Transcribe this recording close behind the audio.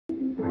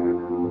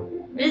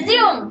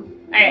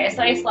Resume! Alright,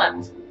 so I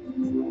slept.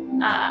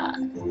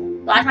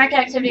 Black market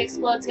activity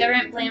explodes.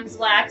 Government blames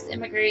lax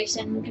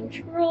immigration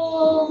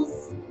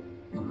controls.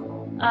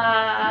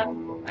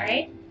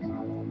 Alright.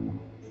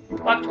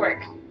 Walk to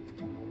work.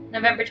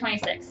 November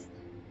 26th.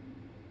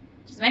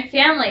 Just my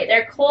family.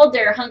 They're cold,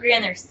 they're hungry,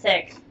 and they're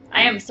sick.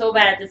 I am so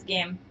bad at this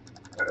game.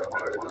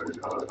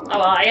 Oh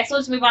well, I guess we'll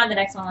just move on to the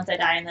next one once I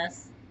die in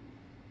this.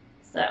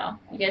 So,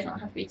 you guys don't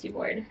have to be too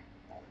bored.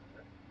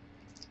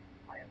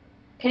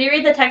 Can you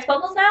read the text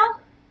bubbles now?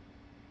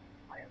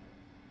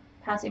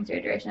 Passing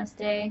through duration of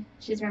stay.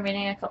 She's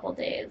remaining a couple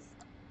days.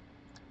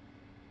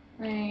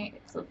 Right,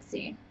 so let's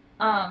see.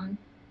 From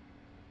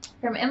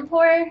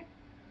import,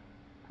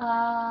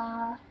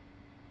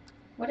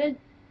 what did,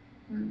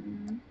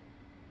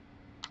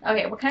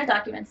 okay, what kind of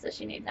documents does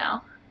she need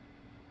now?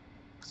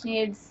 She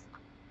needs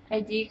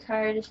ID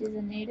card if she's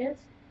a native,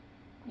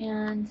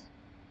 and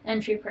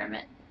entry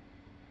permit.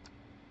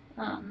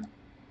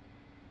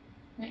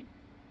 Right.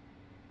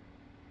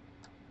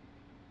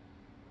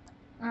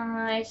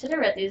 I should have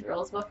read these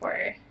rules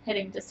before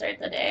hitting to start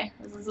the day.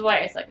 This is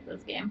why I suck at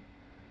this game.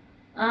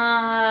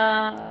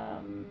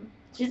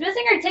 She's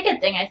missing her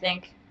ticket thing, I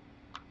think.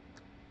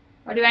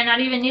 Or do I not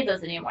even need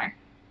those anymore?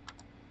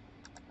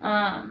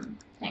 Hang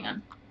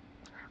on.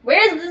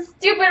 Where's this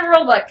stupid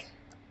rulebook?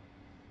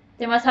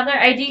 They must have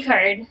their ID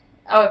card.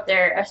 Oh, if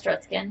they're a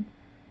Strutskin.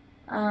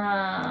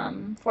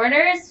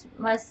 Foreigners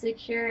must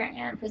secure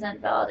and present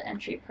valid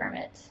entry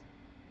permit.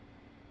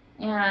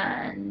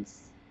 And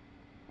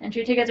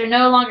entry tickets are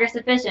no longer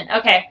sufficient.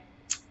 Okay.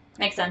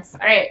 Makes sense.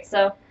 Alright,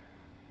 so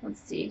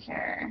let's see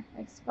here.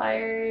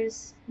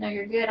 Expires. No,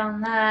 you're good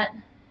on that.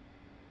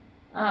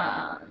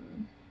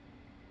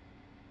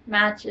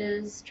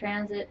 Matches,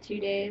 transit, 2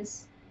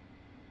 days.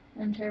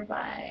 Enter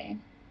by.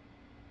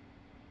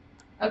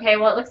 Okay,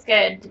 well, it looks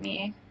good to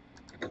me.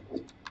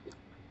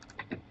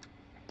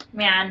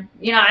 Man,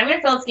 you know, I'm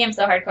gonna fill this game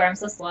so hardcore. I'm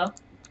so slow.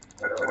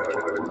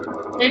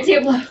 They're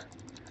too blue.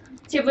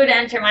 Too blue to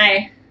enter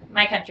my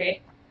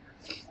country.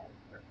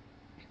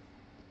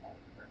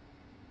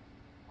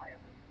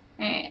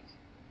 Alright.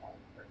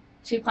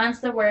 She plans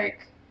to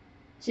work.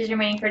 She's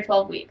remaining for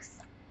 12 weeks.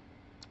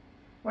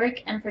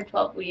 Work and for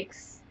 12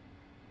 weeks.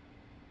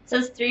 It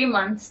says 3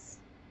 months.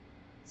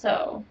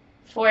 So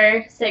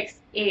 4, 6,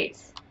 8.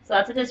 So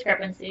that's a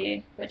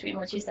discrepancy between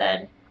what she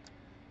said.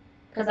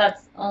 Because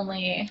that's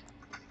only.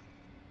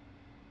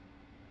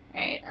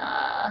 Alright,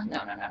 no.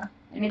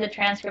 I need the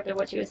transcript of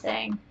what she was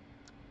saying.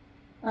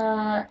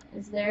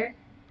 Is there?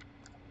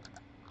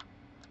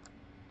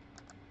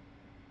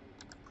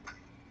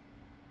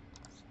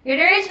 Your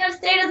duration of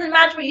stay doesn't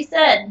match what you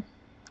said.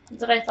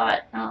 That's what I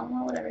thought. Oh,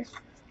 well, whatever.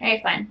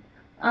 Alright, fine.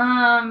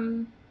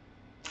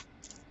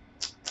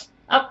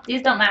 Oh,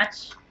 these don't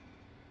match.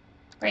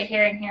 Right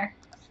here and here.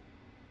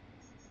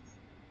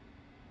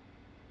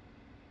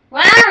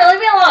 Whatever, leave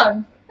me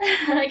alone!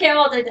 I can't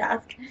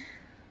multitask.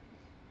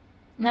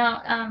 No,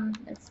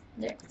 it's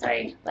there.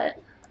 Sorry,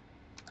 but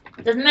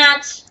it doesn't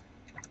match.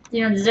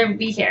 You don't deserve to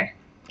be here.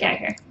 Get out of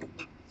here.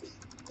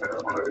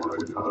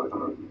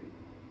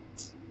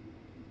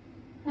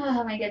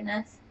 Oh my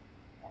goodness.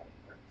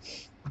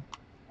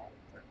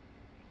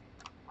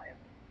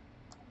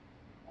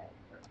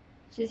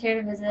 She's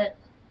here to visit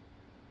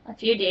a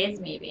few days,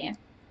 maybe.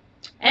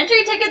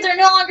 Entry tickets are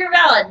no longer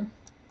valid.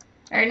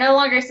 Or no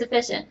longer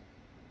sufficient.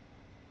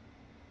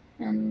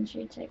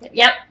 Entry ticket.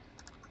 Yep.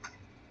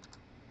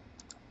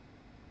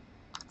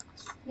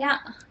 Yeah.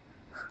 I'm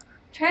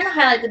trying to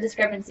highlight the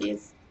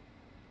discrepancies.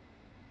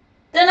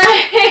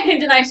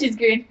 Deny she's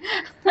green.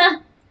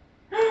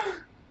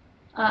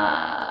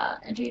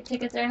 Entry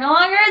tickets are no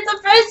longer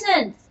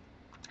sufficient.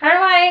 How do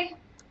I?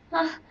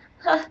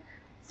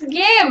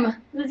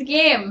 This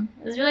game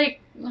is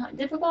really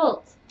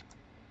difficult.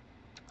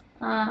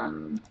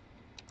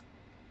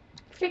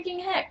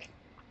 Freaking heck.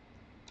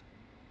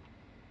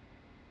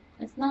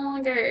 It's no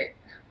longer.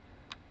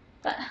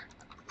 But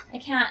I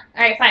can't.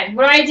 All right, fine.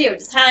 What do I do?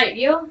 Just highlight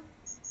you?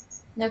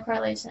 No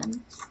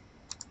correlation.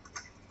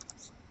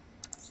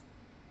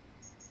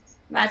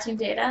 Matching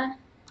data.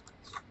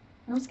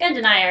 I'm just gonna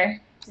deny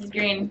her. She's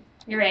green.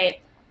 You're right.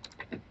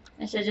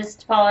 I should have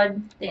just followed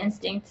the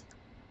instinct.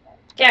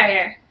 Get out of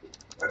here.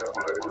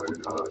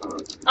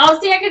 Oh,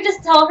 see, I could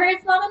just tell her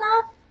it's not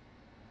enough?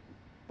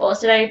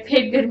 Bullshit, I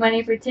paid good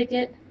money for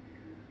ticket.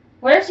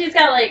 What if she's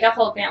got, like, a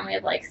whole family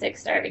of, like, 6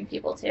 starving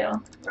people, too?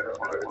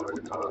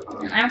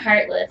 And I'm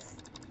heartless.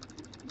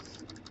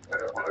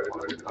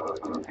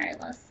 I'm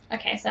heartless.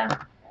 Okay, so.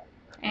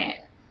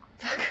 Alright.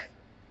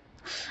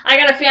 I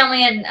got a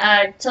family and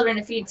children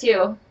to feed,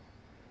 too.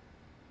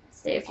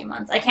 Stay a few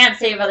months. I can't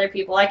save other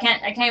people. I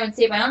can't even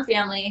save my own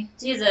family.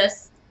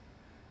 Jesus.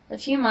 A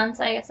few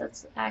months, I guess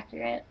that's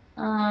accurate.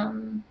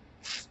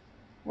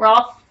 We're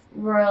all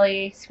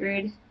really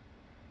screwed.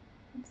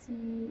 Let's see.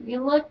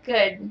 You look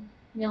good.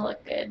 You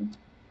look good.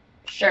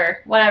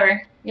 Sure.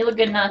 Whatever. You look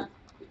good enough.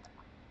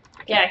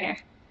 Get out of here.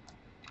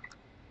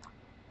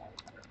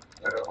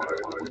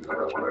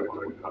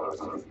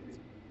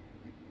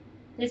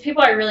 These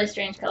people are really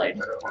strange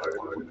colored.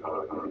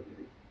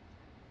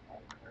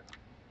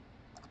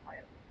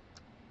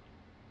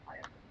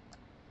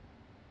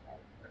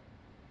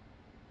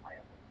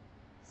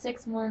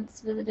 6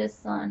 months, visit his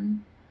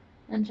son.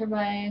 Enter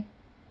by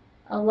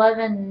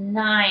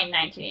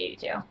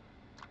 11/9/1982.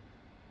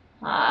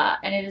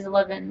 And it is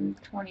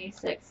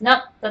 11/26.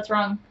 Nope, that's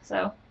wrong.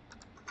 So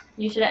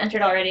you should have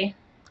entered already.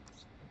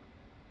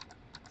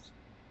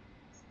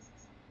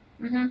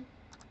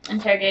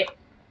 Interrogate.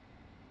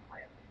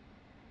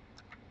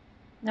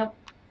 Nope.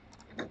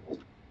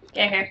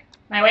 Get here.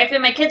 My wife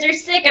and my kids are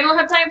sick. I don't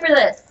have time for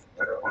this.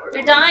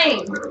 They're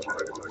dying.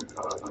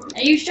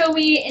 And you show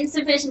me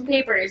insufficient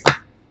papers.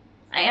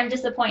 I am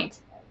disappointed.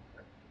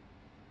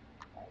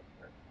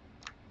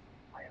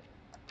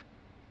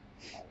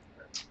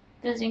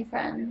 Visiting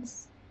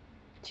friends.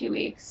 2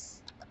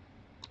 weeks.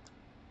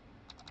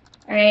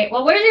 Alright,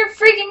 well, where's your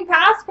freaking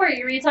passport,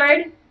 you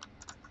retard?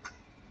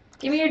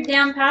 Give me your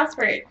damn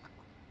passport.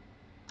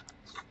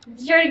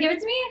 Did you already give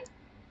it to me?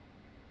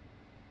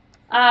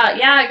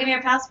 Yeah, give me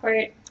your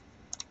passport. I'm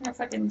gonna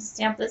fucking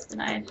stamp this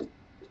denied.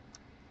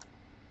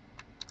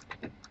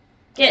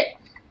 Get.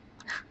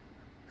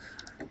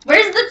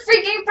 Where's the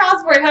freaking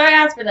passport? How do I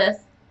ask for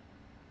this?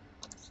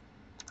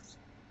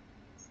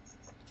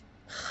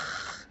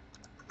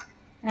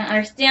 I don't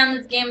understand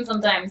this game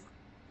sometimes.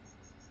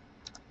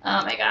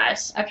 Oh my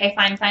gosh. Okay,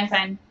 fine.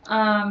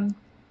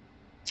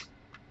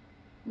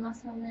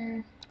 What's on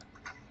there?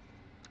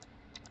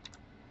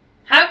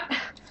 How?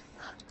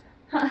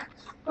 What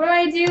do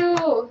I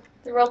do?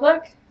 The rule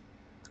book?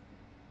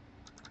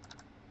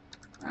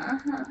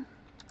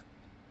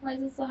 Why is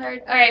this so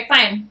hard? Alright,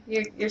 fine.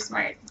 You're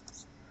smart.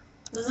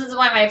 This is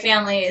why my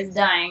family is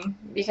dying.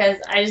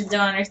 Because I just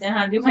don't understand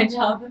how to do my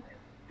job.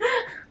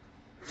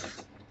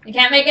 I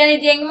can't make any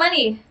dang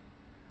money.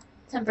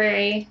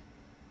 Temporary.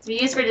 To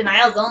be used for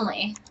denials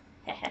only.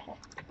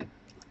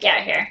 Get out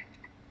of here.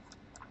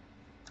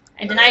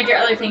 I denied your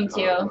other thing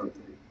too.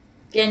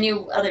 Get a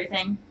new other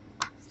thing.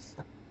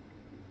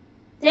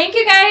 Thank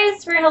you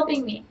guys for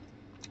helping me.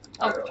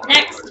 Oh,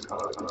 next.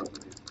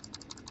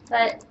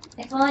 But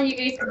if only you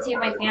guys could see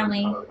my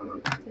family.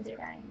 Because they're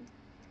dying.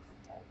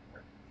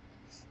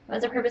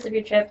 What's the purpose of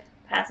your trip?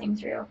 Passing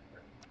through.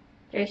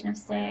 Duration of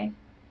stay.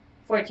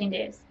 14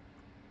 days.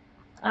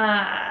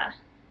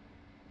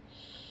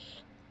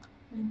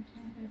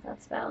 If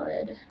that's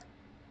valid.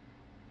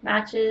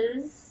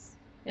 Matches.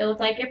 It looks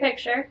like your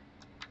picture.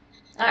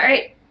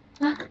 Alright.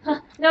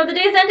 No, the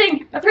day is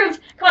ending! Approved!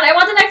 Come on, I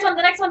want the next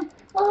one,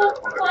 Oh,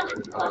 come on.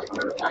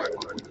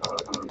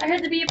 I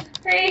heard the beep.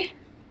 Hurry!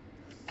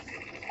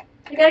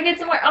 I gotta get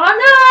some more. Oh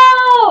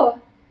no!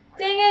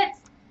 Dang it!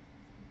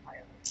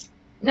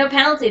 No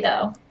penalty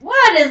though.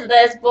 What is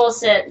this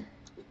bullshit?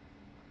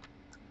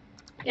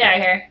 Get out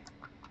of here.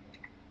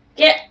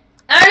 Get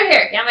out of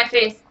here! Get out of my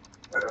face.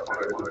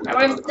 My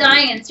wife's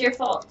dying, it's your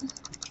fault.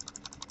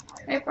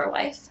 My poor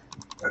wife.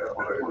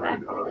 Come back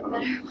with a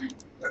better one.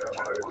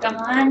 Come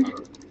on.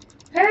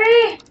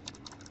 Hurry!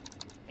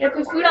 Gotta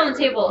put food on the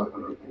table.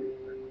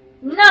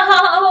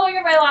 No!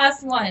 You're my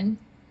last one.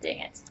 Dang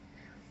it.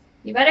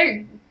 You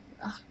better...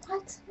 Ugh,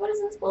 what? What is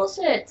this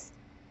bullshit?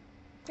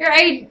 Oh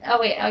wait,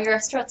 oh, you're a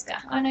Strutska.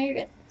 Oh no, you're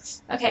good.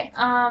 Okay,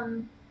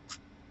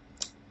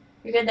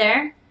 you're good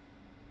there.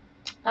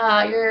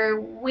 Your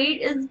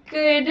weight is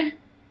good.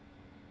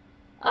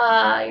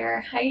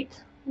 Your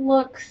height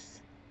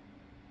looks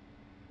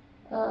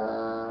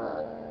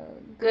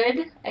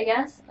good, I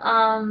guess.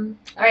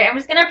 Alright, I'm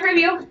just gonna approve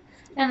you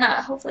and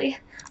hopefully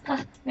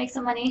make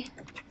some money.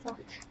 So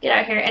get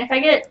out of here. And if I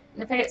get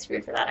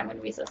screwed for that, I'm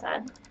gonna be so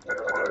sad.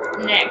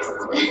 Next.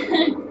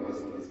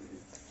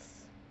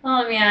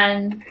 Oh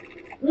man.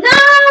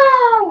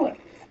 No!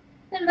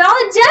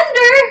 Invalid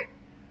gender!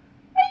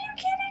 Are you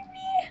kidding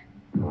me?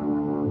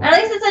 At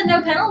least it said no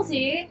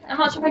penalty. I'm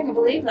not sure if I can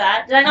believe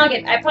that. Did I not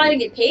get... I probably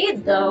didn't get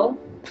paid, though,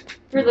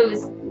 for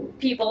those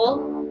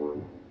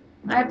people.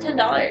 I have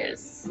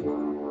 $10.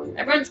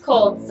 Everyone's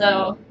cold,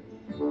 so...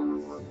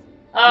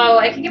 Oh,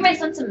 I can give my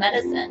son some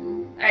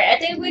medicine. Alright, I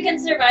think we can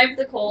survive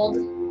the cold.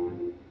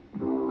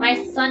 My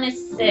son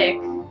is sick.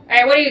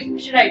 Alright, what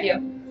should I do?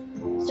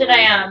 Should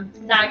I,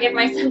 not give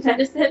my son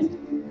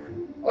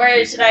medicine?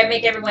 Or should I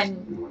make everyone,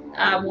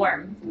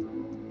 warm?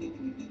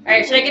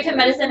 Alright, should I give him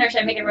medicine or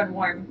should I make everyone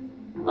warm?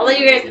 I'll let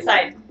you guys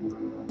decide.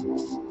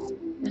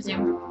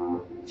 Resume.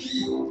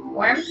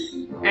 Warm?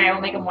 Alright,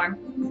 we'll make him warm.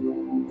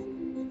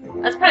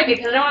 That's probably good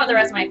because I don't want the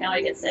rest of my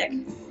family to get sick.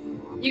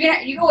 You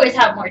can always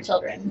have more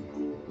children.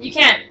 You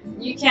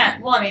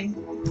can't, well, I mean,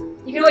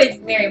 you can always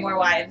marry more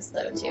wives,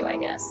 though, too, I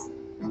guess.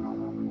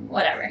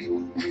 Whatever.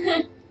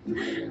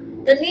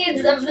 The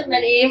needs of the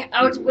many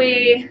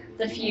outweigh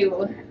the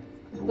few.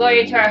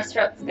 Glory to our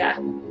Strutska.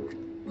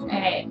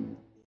 Alright.